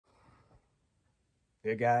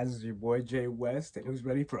Hey guys, it's your boy Jay West, and who's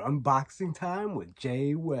ready for unboxing time with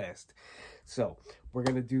Jay West? So we're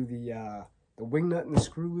gonna do the Wingnut and the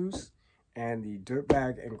Screwloose and the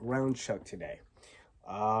Dirtbag and Ground Chuck today.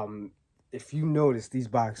 Um, if you notice, these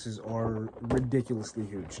boxes are ridiculously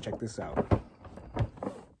huge. Check this out.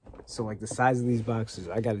 So like the size of these boxes,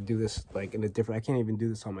 I got to do this like in a different. I can't even do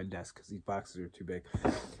this on my desk because these boxes are too big.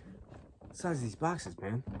 The size of these boxes,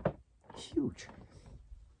 man, huge.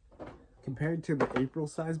 Compared to the April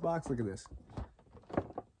size box, look at this.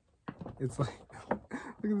 It's like,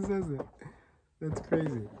 look at this, that's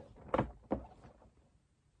crazy.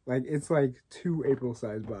 Like, it's like 2 April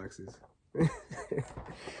size boxes.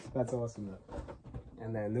 That's awesome though.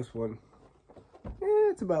 And then this one,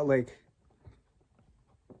 it's about like,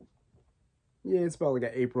 it's about like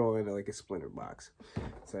an April and like a Splinter box.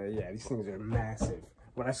 So yeah, these things are massive.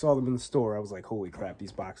 When I saw them in the store, I was like, holy crap,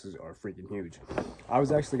 these boxes are freaking huge. I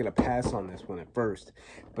was actually going to pass on this one at first,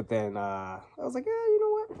 but then I was like, you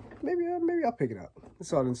know what, maybe I'll pick it up. I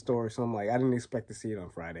saw it in the store, so I'm like, I didn't expect to see it on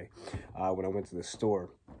Friday when I went to the store.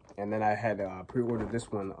 And then I had pre-ordered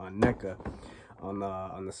this one on Neca on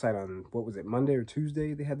the site on, what was it, Monday or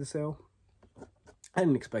Tuesday they had the sale. I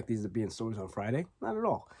didn't expect these to be in stores on Friday, not at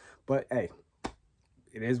all. But hey,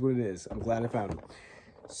 it is what it is. I'm glad I found them.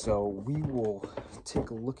 So we will take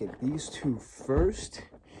a look at these two first,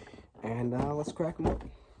 and let's crack them open.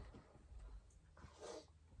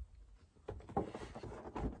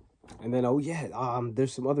 And then, oh yeah,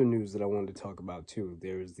 there's some other news that I wanted to talk about too.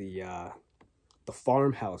 There's the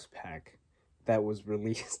farmhouse pack that was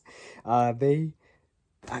released.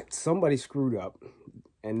 Somebody screwed up,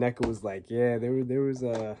 and Neca was like, yeah, there was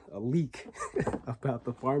a leak about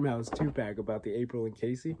the farmhouse 2-pack about the April and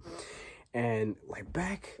Casey. And like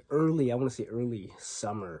back early, I want to say early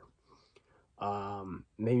summer,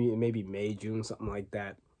 maybe May, June, something like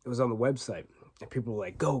that. It was on the website, and people were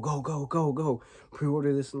like, go,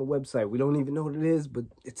 pre-order this on the website. We don't even know what it is, but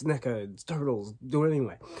it's NECA, it's turtles, do it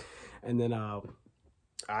anyway. And then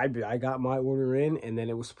I got my order in, and then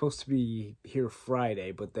it was supposed to be here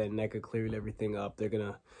Friday, but then NECA cleared everything up. They're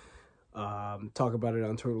gonna talk about it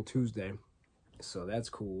on Turtle Tuesday, so that's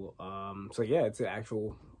cool. So yeah, it's an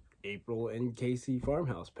actual April and Casey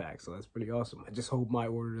farmhouse pack, so that's pretty awesome. I just hope my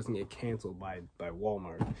order doesn't get canceled by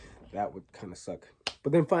Walmart. That would kind of suck.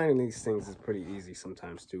 But then finding these things is pretty easy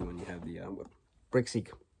sometimes too when you have the BrickSeek.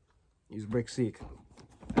 Use BrickSeek.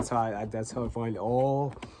 That's how I find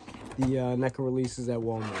all the NECA releases at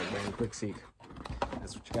Walmart, man. BrickSeek.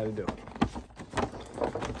 That's what you got to do.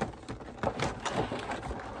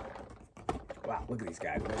 Wow, look at these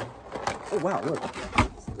guys, man. Oh wow, look.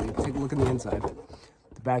 Take a look at the inside.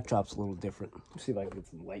 The backdrop's a little different. Let's see if I can get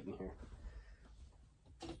some light in here.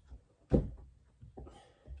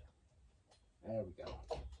 There we go.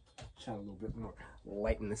 Shine a little bit more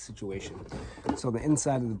light in this situation. So the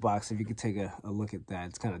inside of the box, if you could take a look at that,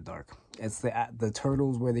 it's kind of dark. It's the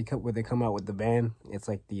turtles where they come out with the van. It's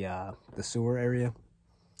like the sewer area.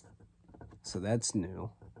 So that's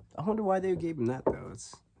new. I wonder why they gave him that though.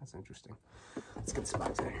 That's interesting. Let's get this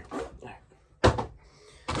box out of here. All right.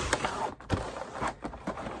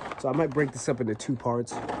 So I might break this up into 2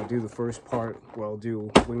 parts. I'll do the first part where I'll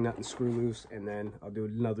do Wingnut and Screwloose, and then I'll do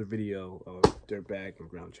another video of Dirtbag and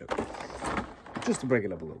Ground Chuck, just to break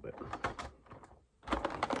it up a little bit. So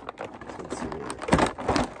let's see here.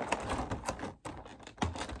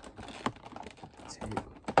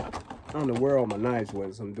 I don't know where all my knives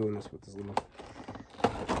went, so I'm doing this with this little.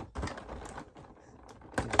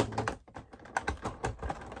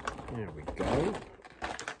 There we go.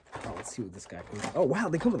 Let's see what this guy comes. Oh wow,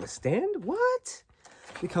 they come with a stand? What?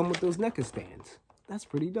 They come with those NECA stands. That's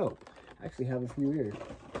pretty dope. I actually have a few here.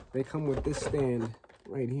 They come with this stand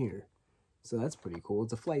right here. So that's pretty cool.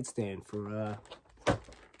 It's a flight stand for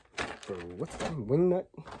what's that? Wingnut?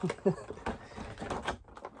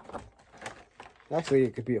 Actually,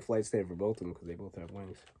 it could be a flight stand for both of them because they both have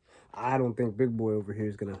wings. I don't think Big Boy over here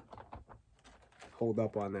is gonna hold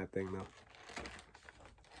up on that thing though.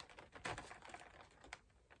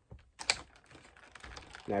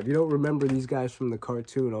 Now, if you don't remember these guys from the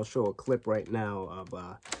cartoon, I'll show a clip right now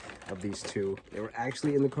of these two. They were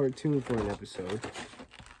actually in the cartoon for an episode.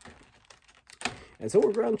 And so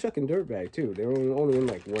were Ground Chuck and Dirtbag, too. They were only in,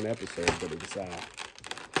 like, 1 episode, but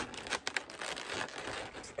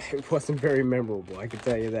it wasn't very memorable, I can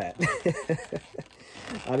tell you that.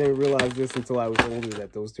 I didn't realize this until I was older,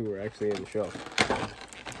 that those two were actually in the show.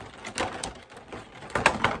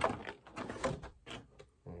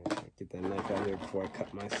 Get that knife out here before I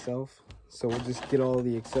cut myself. So we'll just get all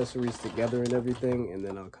the accessories together and everything, and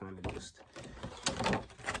then I'll kind of just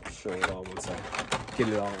show it all once I get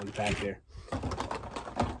it all unpacked there.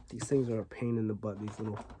 These things are a pain in the butt, these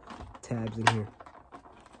little tabs in here.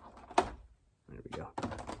 There we go.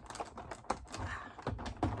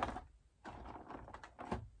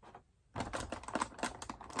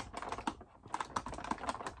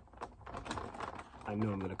 I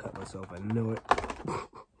know I'm gonna cut myself, I know it.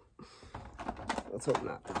 Let's hope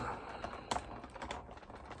not.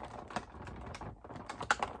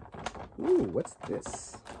 Ooh, what's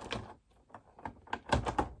this?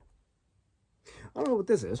 I don't know what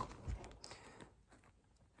this is.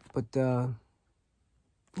 But,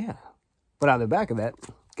 yeah. But on the back of that,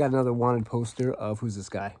 got another wanted poster of, who's this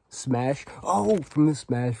guy? Smash. Oh, from the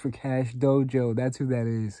Smash for Cash Dojo. That's who that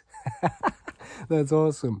is. That's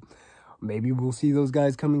awesome. Maybe we'll see those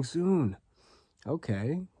guys coming soon.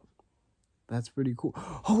 Okay. That's pretty cool.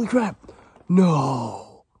 Holy crap.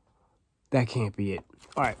 No. That can't be it.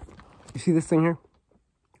 All right. You see this thing here?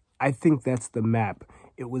 I think that's the map.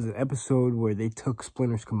 It was an episode where they took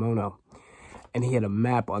Splinter's kimono, and he had a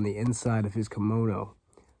map on the inside of his kimono.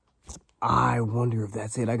 I wonder if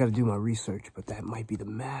that's it. I got to do my research, but that might be the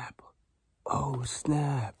map. Oh,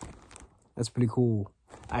 snap. That's pretty cool.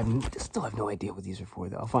 I still have no idea what these are for,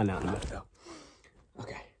 though. I'll find out in a minute, though.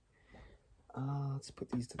 Okay. Let's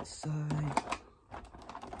put these to the side.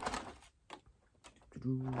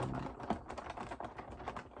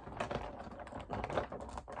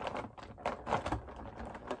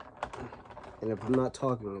 And if I'm not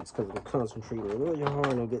talking, it's because I'm concentrating really hard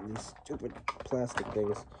on getting these stupid plastic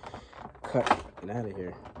things cut and out of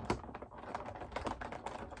here.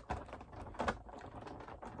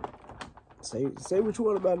 Say what you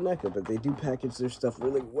want about Neca, but they do package their stuff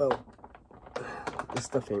really well. This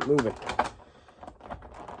stuff ain't moving.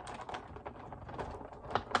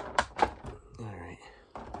 Alright.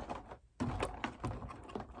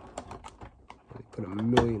 Put a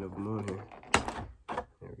million of them on here.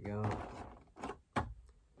 There we go.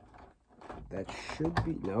 That should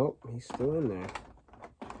be... Nope, he's still in there.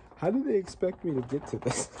 How do they expect me to get to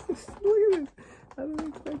this? Look at this. How do they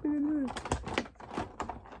expect me to do this?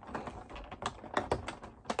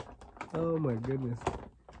 Oh my goodness.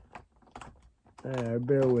 Alright,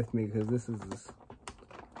 bear with me, because this is...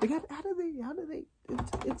 Like, how do they...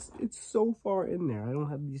 It's so far in there. I don't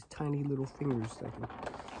have these tiny little fingers that can...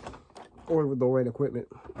 Or with the right equipment.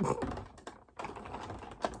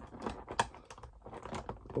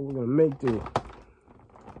 But we're gonna make do.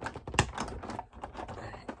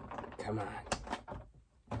 Come on.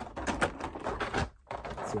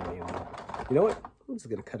 Let's see what I am. You know what? I'm just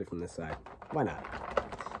gonna cut it from this side. Why not?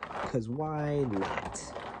 Because why not?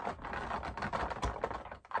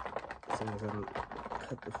 As long as I don't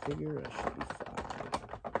cut the figure, I should be fine.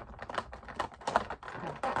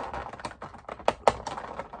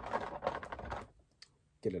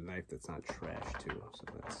 Get a knife that's not trash too, so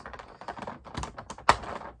that's...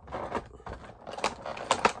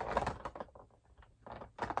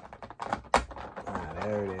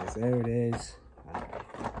 There it is, there it is.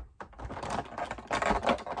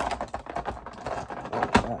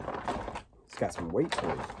 It's got some weight to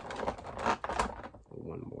it.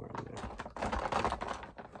 One more on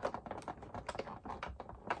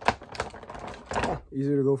there.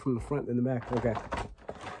 Easier to go from the front than the back. Okay.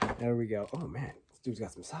 There we go. Oh man, this dude's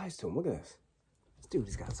got some size to him. Look at this. This dude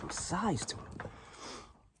has got some size to him.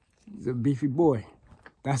 He's a beefy boy.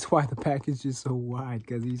 That's why the package is so wide,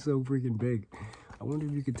 because he's so freaking big. I wonder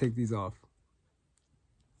if you could take these off.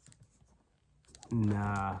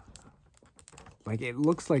 Nah. Like, it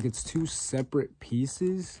looks like it's two separate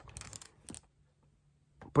pieces,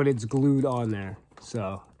 but it's glued on there.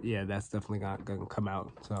 So, yeah, that's definitely not going to come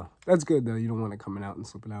out. So, that's good, though. You don't want it coming out and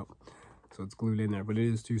slipping out. So, it's glued in there, but it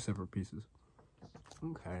is two separate pieces.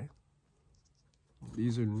 Okay.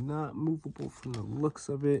 These are not movable from the looks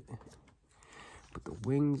of it, but the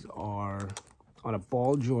wings are on a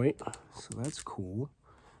ball joint, so that's cool.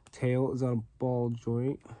 Tail is on a ball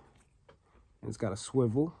joint, and it's got a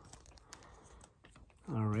swivel.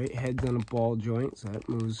 All right, head's on a ball joint, so that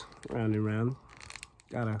moves round and round.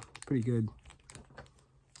 Got a pretty good...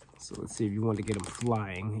 So let's see, if you want to get them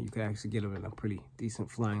flying, you could actually get them in a pretty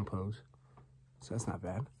decent flying pose. So that's not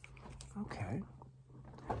bad. Okay.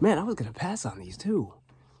 Man, I was gonna pass on these too.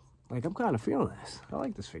 Like, I'm kind of feeling this. I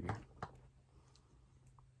like this figure.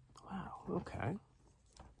 Wow, okay.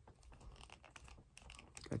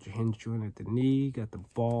 Got your hinge joint at the knee, got the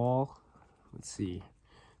ball. Let's see.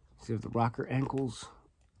 See if the rocker ankles,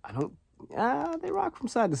 I don't, they rock from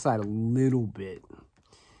side to side a little bit.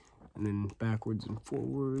 And then backwards and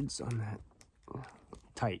forwards on that.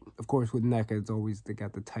 Tight. Of course, with Neca, it's always, they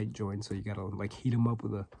got the tight joint, so you gotta like heat them up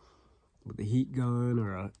with a heat gun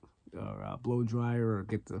or a blow dryer, or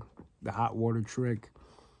get the hot water trick.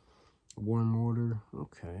 Warm water.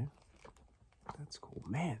 Okay. That's cool.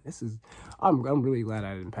 Man, this is... I'm really glad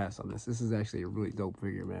I didn't pass on this. This is actually a really dope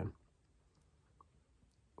figure, man.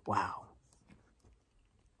 Wow.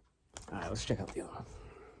 Alright, let's check out the other one.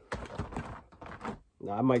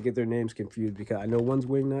 Now, I might get their names confused because I know one's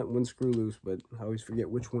Wingnut, one's Screwloose, but I always forget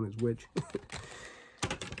which one is which.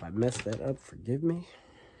 If I messed that up, forgive me.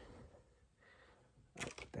 I'll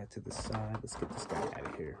put that to the side. Let's get this guy out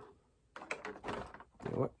of here.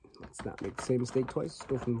 You know what? Let's not make the same mistake twice. Let's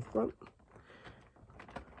go from the front.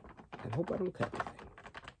 And hope I don't cut anything.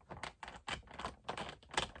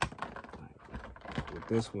 Right. With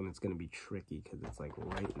this one, it's going to be tricky because it's like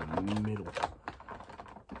right in the middle.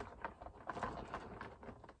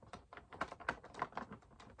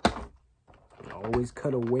 Always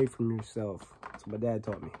cut away from yourself. That's what my dad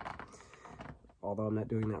taught me. Although I'm not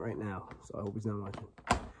doing that right now, so I hope he's not watching.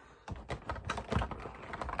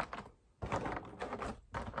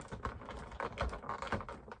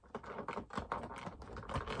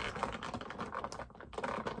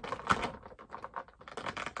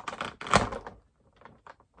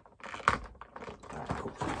 Alright,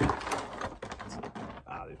 cool.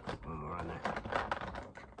 Ah, there's one more on there.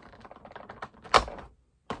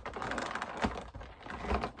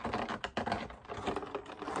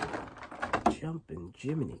 Jumpin'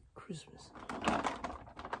 Jiminy Christmas.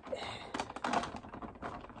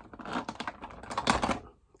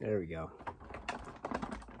 There we go.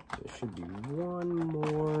 There should be one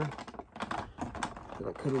more that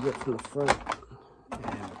I could have got from the front.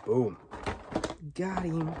 And boom. Got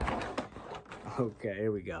him. Okay,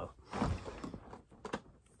 here we go.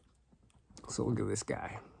 So look at this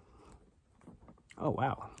guy. Oh,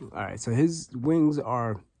 wow. All right, so his wings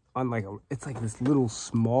are on like a, it's like this little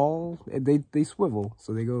small, they swivel,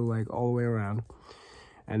 so they go like all the way around,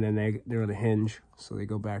 and then they're on a hinge, so they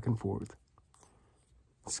go back and forth.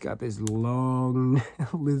 It's got this long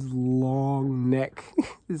neck,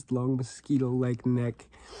 this long mosquito-like neck.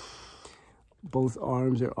 Both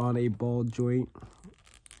arms are on a ball joint,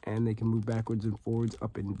 and they can move backwards and forwards,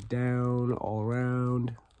 up and down, all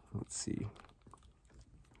around. Let's see.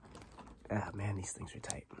 Ah, man, these things are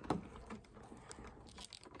tight.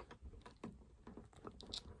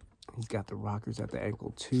 He's got the rockers at the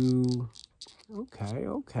ankle too. Okay,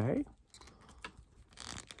 okay.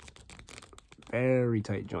 Very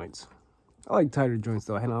tight joints. I like tighter joints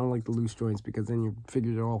though, and I don't like the loose joints because then your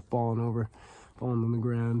figures are all falling on the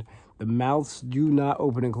ground. The mouths do not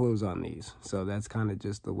open and close on these, so that's kind of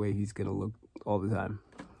just the way he's gonna look all the time.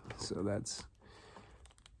 So that's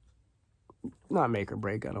not make or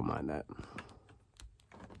break. I don't mind that.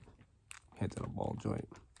 Head's on a ball joint.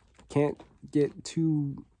 Can't get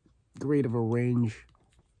too great of a range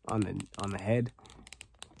on the head.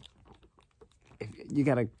 You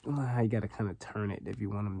gotta kind of turn it if you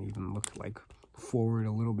want them to even look like forward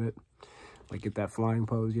a little bit, like get that flying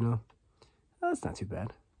pose, you know. That's not too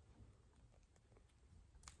bad.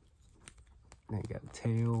 Then you got a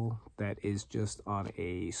tail that is just on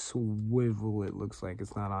a swivel. It looks like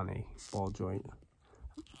it's not on a ball joint.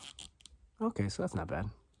 Okay, so that's not bad.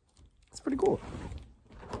 It's pretty cool.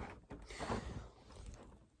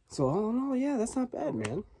 So all in all, yeah, that's not bad,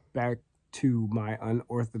 man. Back to my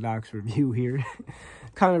unorthodox review here.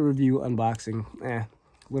 Kind of review, unboxing, a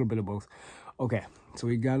little bit of both. Okay, so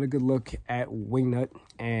we got a good look at Wingnut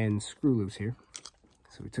and Screwloose here.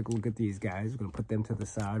 So we took a look at these guys. We're going to put them to the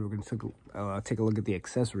side. We're going to take a look at the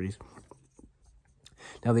accessories.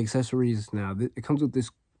 Now, the accessories, it comes with this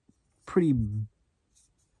pretty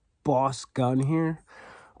boss gun here.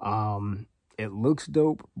 It looks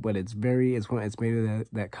dope, but it's made of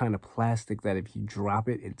that kind of plastic that if you drop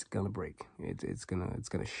it, it's gonna break. It's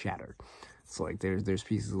gonna shatter. So like there's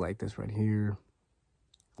pieces like this right here,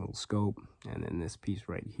 a little scope, and then this piece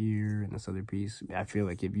right here, and this other piece. I feel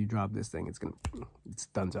like if you drop this thing, it's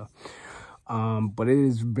donezo. But it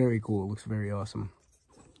is very cool. It looks very awesome.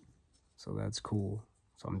 So that's cool.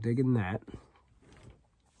 So I'm digging that.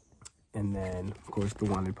 And then of course the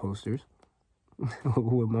wanted posters.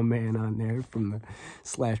 With my man on there from the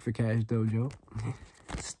Slash for Cash dojo.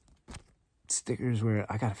 Stickers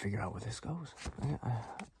where I gotta figure out where this goes. I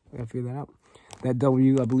gotta figure that out. That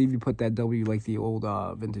W, I believe you put that W like the old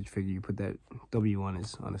vintage figure. You put that W on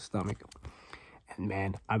his stomach. And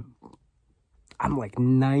man, I'm like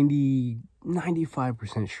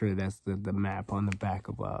 95% sure that's the map on the back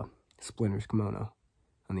of Splinter's kimono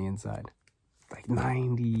on the inside. Like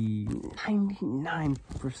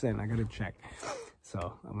 99%. I gotta check.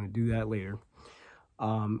 So I'm gonna do that later.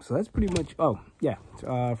 So that's pretty much. Oh yeah,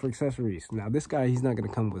 for accessories. Now this guy, he's not gonna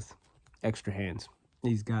come with extra hands.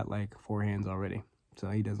 He's got like 4 hands already, so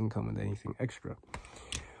he doesn't come with anything extra.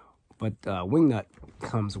 But Wingnut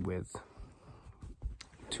comes with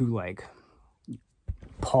two like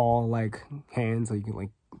paw-like hands, so you can like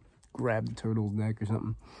grab the turtle's neck or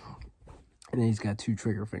something. And then he's got two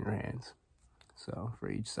trigger finger hands, so for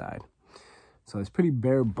each side. So it's pretty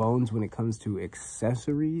bare bones when it comes to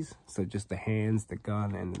accessories. So just the hands, the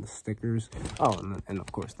gun, and the stickers. Oh, and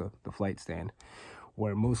of course the flight stand,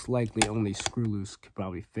 where most likely only Screwloose could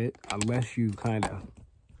probably fit, unless you kind of,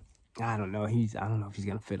 I don't know if he's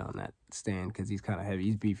gonna fit on that stand because he's kind of heavy.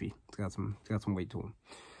 He's beefy. He's got some weight to him.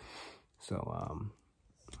 So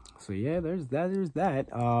so yeah, there's that.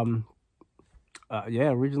 Yeah,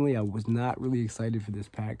 originally I was not really excited for this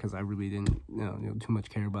pack because I really didn't too much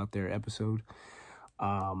care about their episode.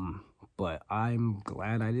 But I'm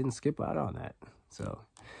glad I didn't skip out on that. So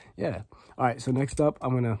yeah. All right. So next up,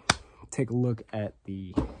 I'm gonna take a look at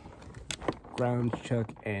the Ground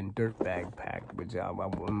Chuck and Dirtbag pack, which I'm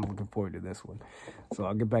looking forward to this one. So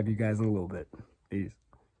I'll get back to you guys in a little bit. Peace.